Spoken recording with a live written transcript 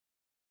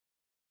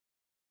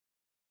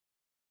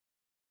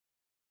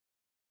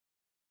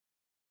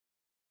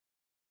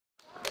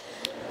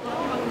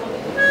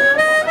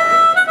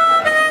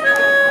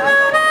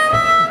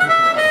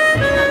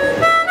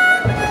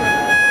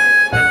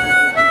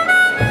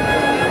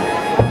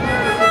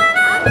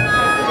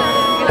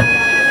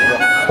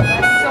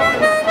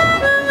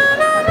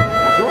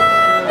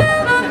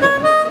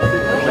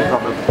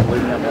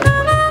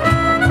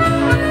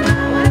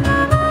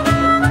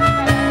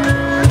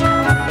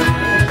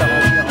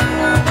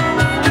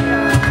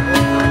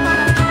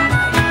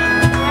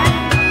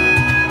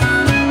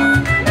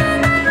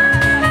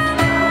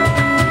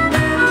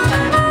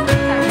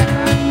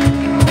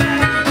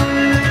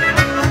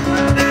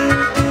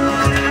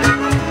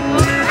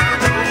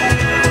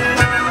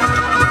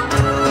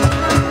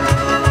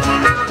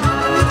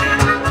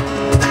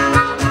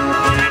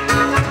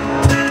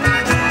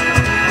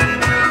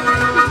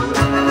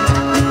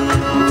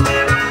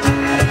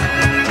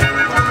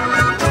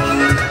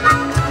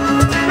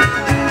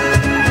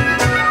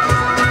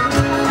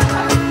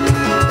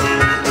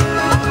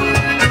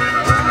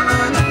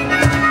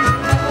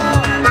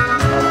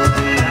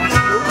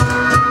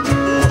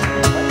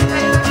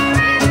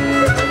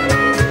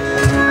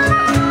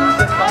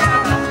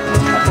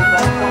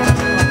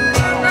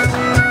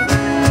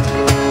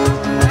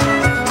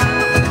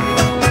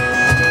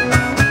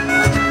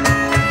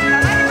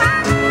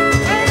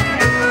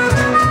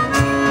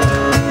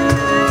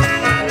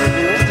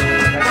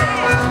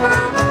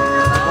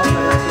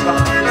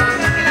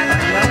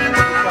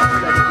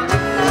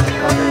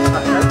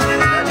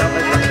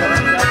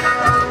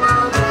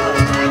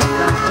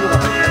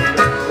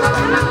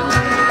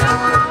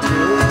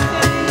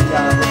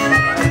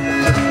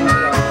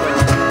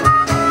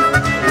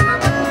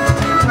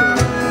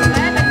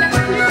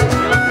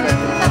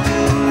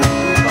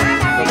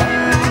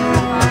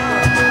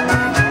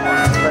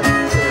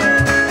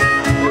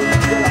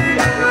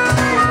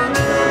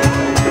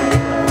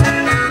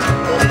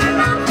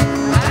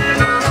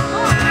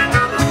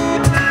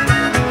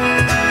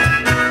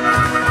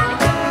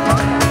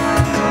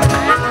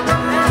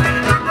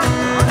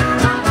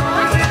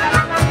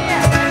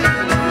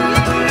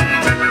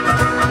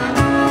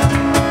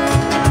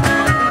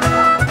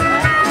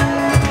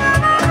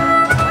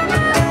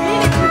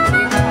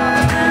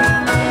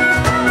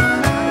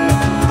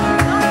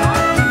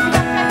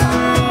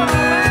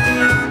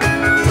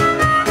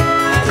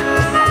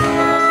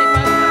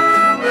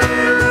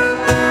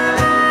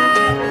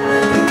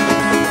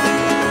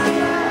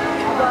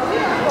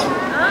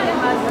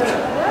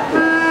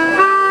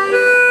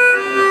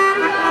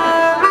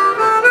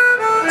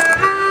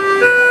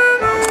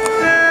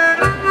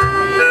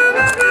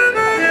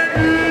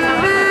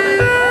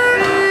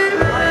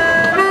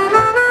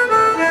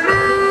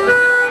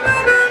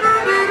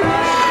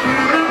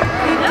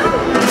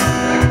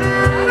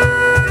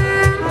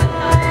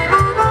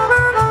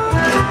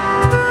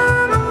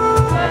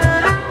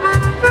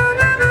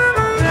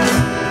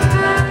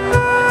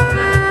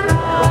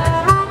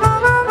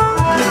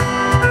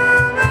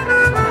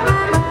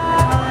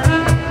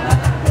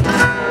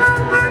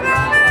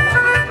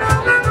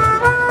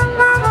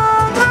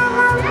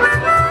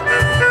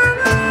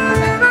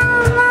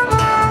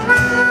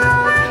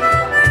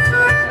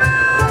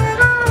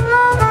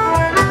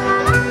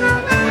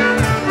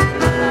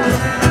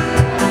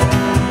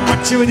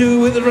shall we do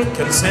with the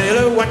drunken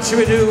sailor? What shall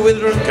we do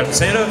with the drunken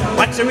sailor?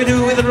 What shall we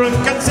do with the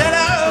drunken sailor?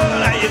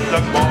 In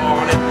the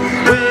morning,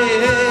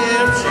 way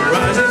up she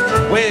rises,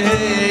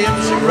 way up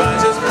she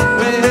rises,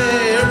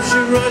 way up she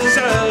rises,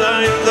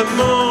 early in the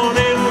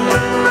morning.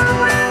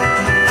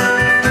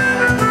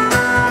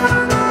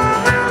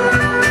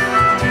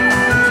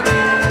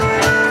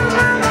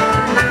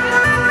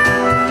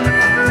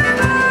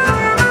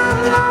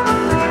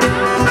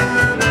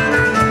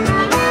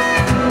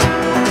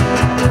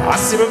 I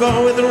see me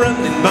go with the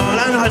running ball,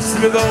 and I see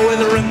me go with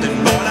the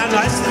running ball, and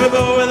I see me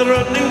go with the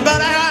running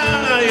ball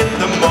in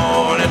the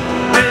morning.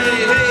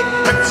 Hey, hey,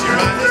 up she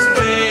rises,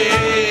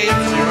 way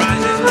up she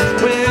rises,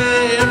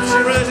 way up she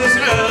rises,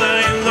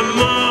 early in the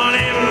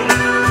morning.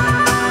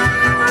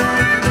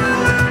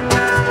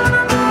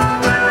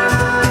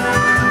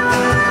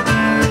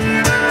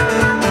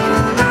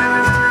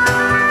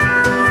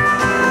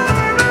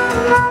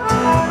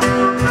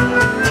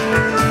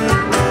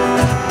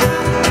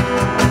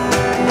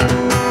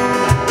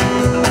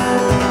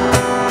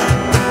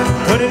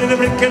 Put it in a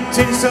brick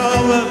until it's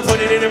over.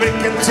 Put it in a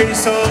brick until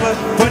it's over.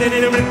 Put it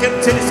in a brick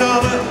until it's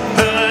over.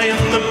 Early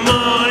in the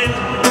morning,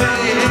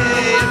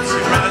 way up she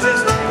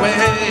rises,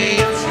 way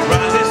up she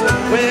rises,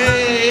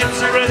 way up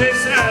she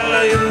rises,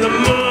 early in the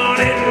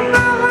morning.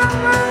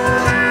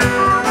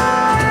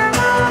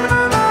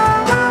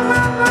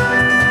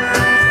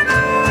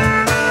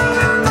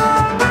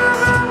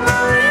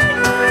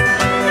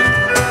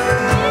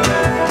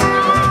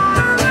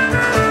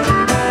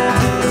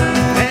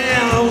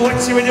 What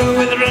shall we do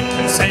with the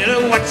drunken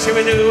sailor? What shall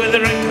we do with the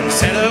drunken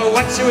sailor?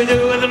 What shall we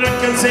do with the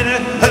drunken sailor?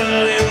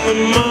 Early in the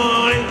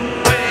morning,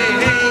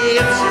 way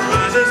up she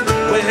rises,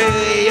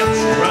 way up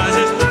she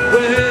rises,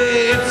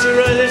 way up she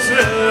rises,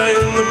 early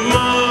in the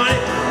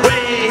morning,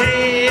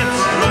 way up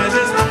she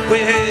rises,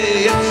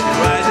 way up she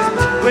rises,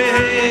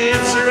 way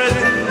up she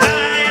rises,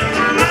 early in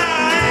the morning.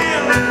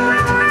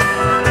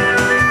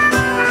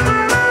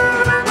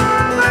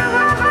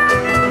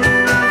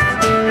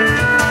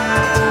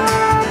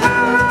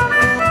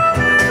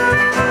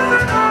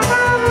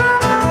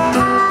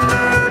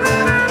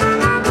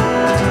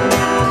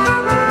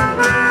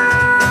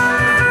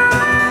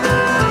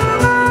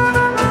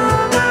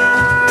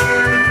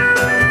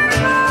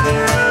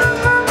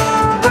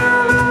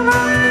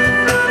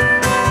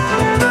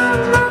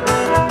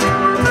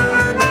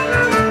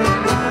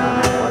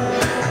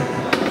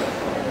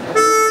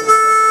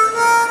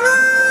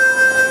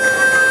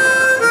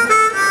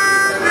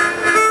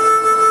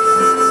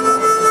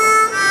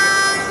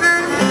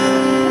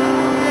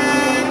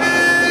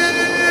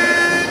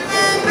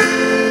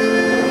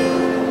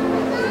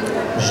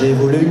 J'ai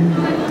voulu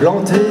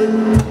planter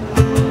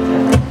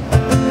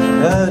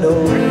un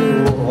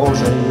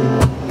oranger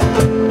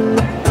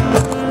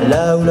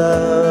là où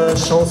la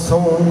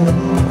chanson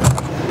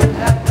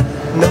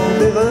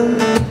n'enverra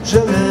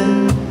jamais,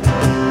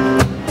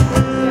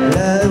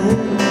 là où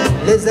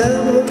les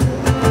arbres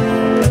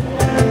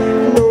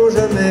n'ont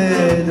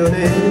jamais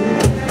donné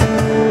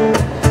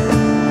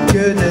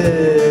que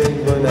des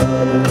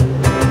grenades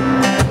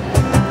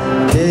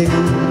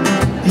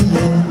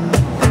dégoupillées.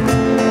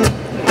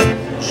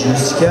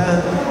 Jusqu'à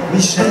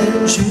Michel,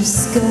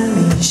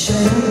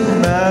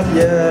 ma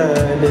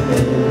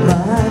bien-aimée,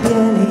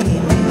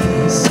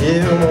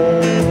 sur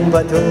mon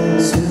bateau,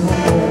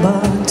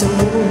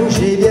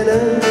 j'ai bien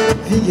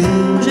navigué,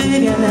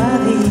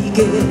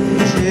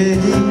 j'ai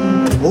dit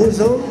aux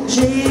hommes,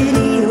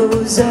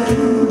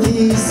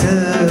 qui se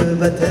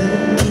battaient,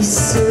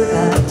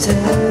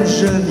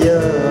 je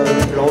viens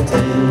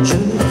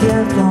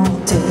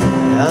planter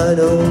un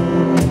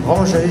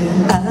oranger.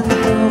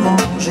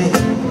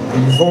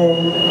 Buvons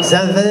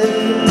un verre,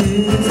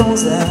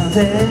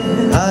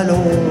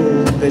 allons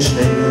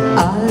pêcher,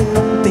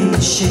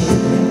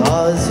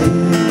 pas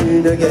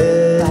une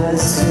guerre,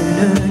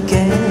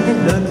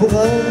 ne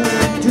pourra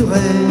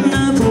durer,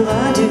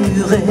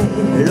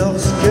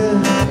 lorsque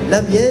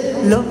la bière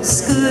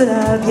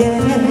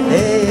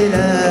et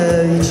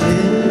l'amitié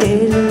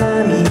et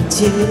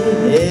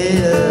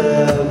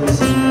la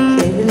musique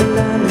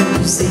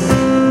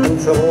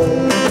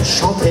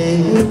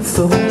nous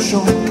ferons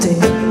chanter.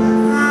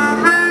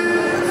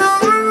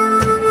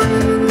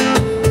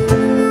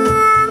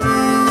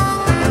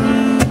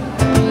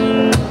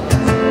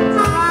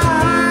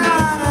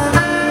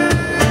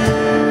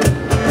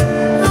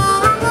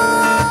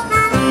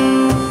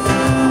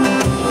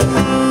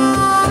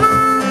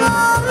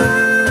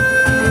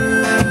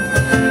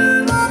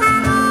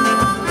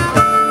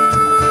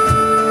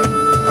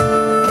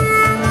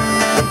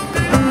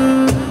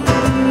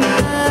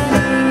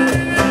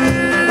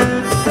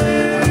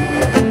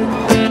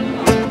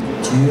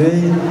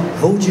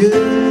 Oh Dieu,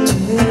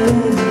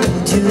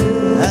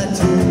 à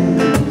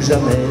tout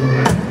jamais,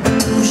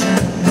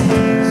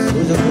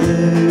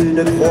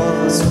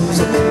 sous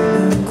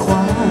aucune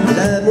croix,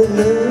 l'amour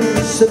ne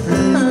se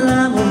plaît,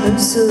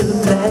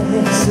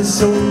 ce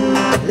sont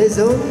les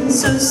hommes,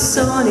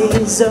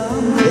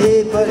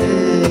 et pas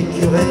les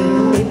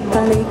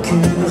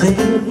curés,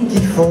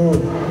 qui font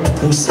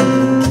pousser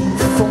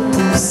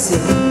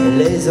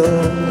les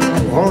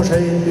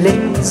orangers,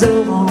 les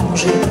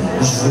orangers.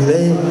 je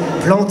voulais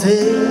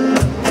planter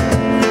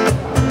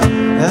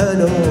un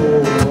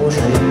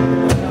oranger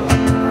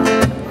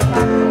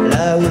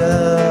là où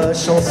la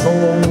chanson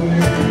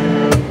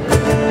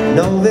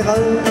n'en verra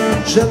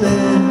jamais.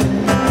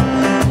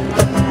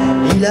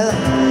 Il a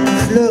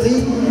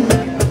fleuri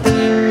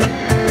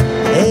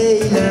et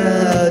il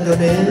a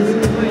donné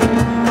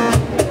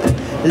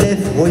les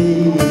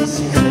fruits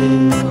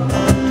sucrés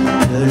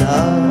de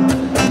la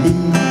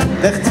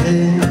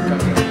liberté.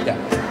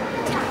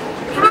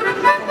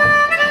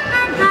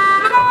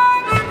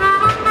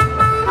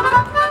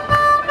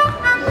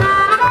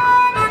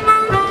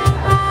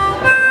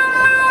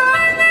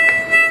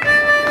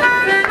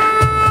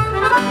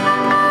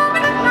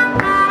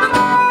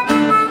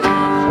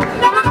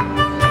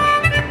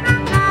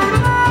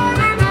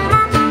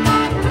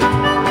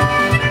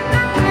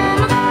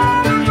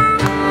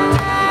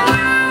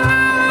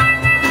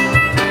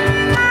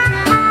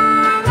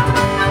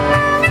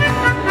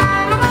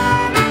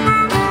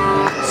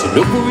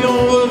 Nous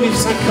pouvions revivre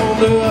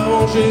 52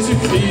 avant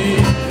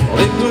Jésus-Christ, on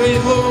est deux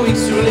héroïques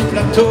sur les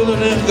plateaux de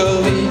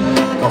l'Ergorie.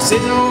 Quand c'est un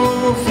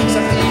beau fils a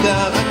pris la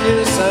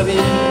raclée de sa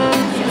vie,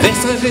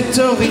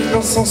 Vercingétorix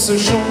lançant ce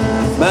chant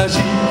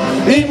magique.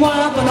 Et moi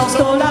pendant ce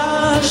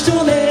temps-là, je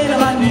tournais la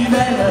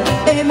manivelle.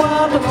 Et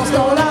moi pendant ce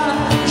temps-là,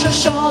 je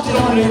chantais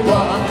dans les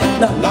bois.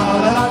 La la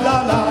la la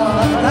la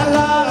la la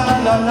la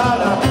la la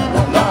la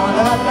la la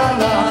la la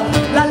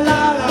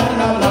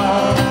la.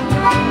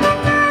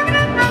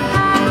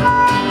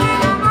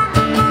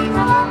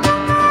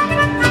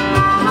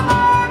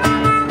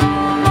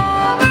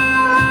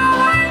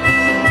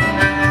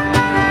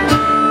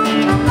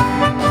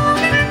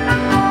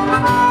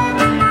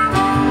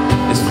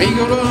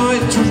 Rigolo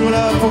est toujours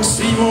là,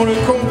 poursuivons le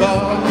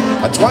combat.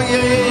 À trois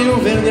guerriers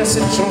auvergnats,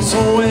 cette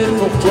chanson est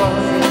pour toi.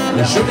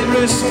 Les gelés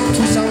bleus sont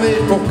tous armés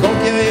pour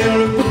conquérir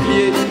le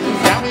bouclier.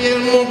 Gabriel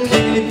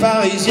Montpied, les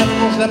Parisiens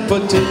mangent la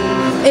potée.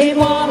 Et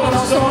moi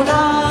pendant ce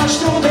temps-là, je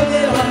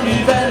tournais dans la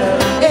nouvelle.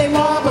 Et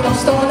moi pendant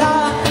ce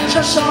temps-là,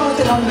 je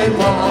chantais dans les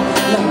bois.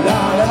 La la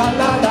la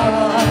la la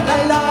la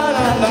la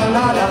la la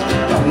la la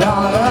la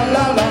la la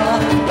la la.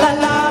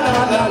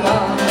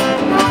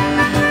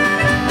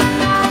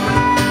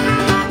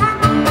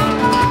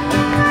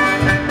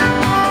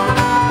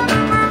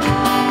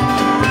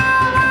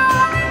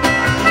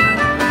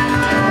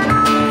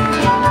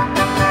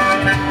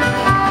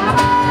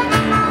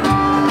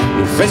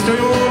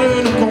 Festerions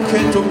de nos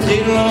conquêtes au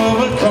pied de leur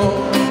volcan.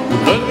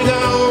 Le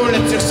druidard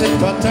roulette sur ses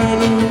patins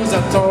nous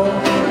attend.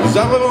 Nous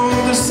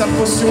arrevons de sa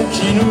potion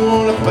qui nous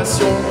rend la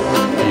passion.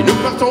 Et nous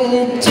partons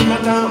au petit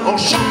matin en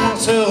chantant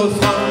ce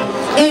refrain.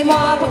 Et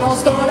moi pendant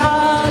ce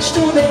temps-là, je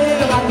tournais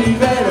dans la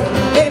nouvelle.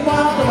 Et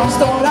moi pendant ce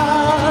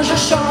temps-là, je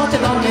chantais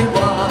dans les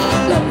bois.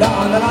 La la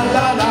la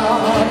la la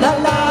la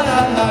la la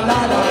la la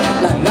la la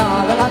la la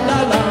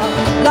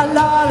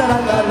la la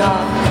la la.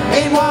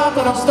 Et moi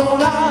pendant ce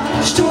temps-là,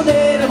 je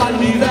tournais dans ma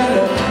nouvelle.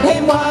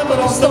 Et moi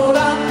pendant ce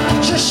temps-là,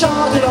 je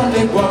chantais dans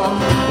les bois.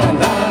 La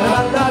la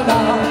la la la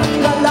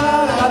la la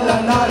la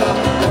la la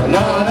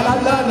la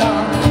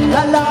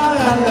la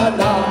la la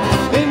la.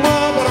 Et moi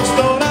pendant ce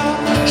temps-là,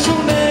 je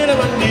tournais la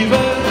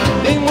manivelle.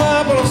 Et moi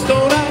pendant ce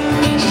temps-là,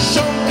 je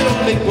chantais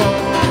dans les bois.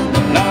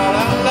 La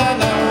la la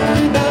la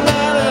la la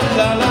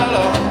la la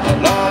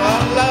la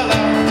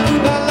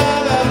la la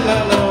la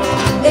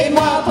la. Et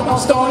moi pendant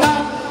ce temps-là,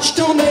 je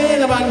tournais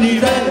la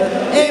manivelle.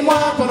 Et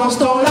moi pendant ce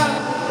temps-là,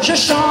 je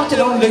chantais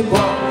dans les bois.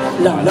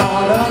 La la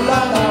la la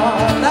la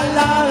la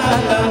la.